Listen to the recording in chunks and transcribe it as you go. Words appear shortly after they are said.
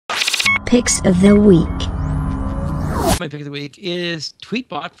Picks of the week. My pick of the week is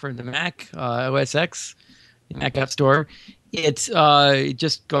TweetBot for the Mac OS X, the Mac App Store. It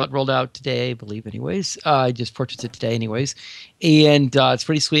just got rolled out today, I believe. Anyways, I just purchased it today, anyways, and it's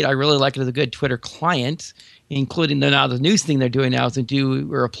pretty sweet. I really like it as a good Twitter client, including now the news thing they're doing now is to do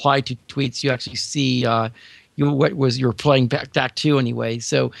reply to tweets. You actually see what was you're replying back to anyway.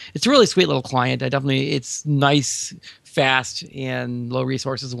 So it's a really sweet little client. It's nice, fast, and low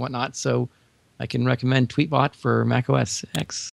resources and whatnot. So I can recommend TweetBot for Mac OS X.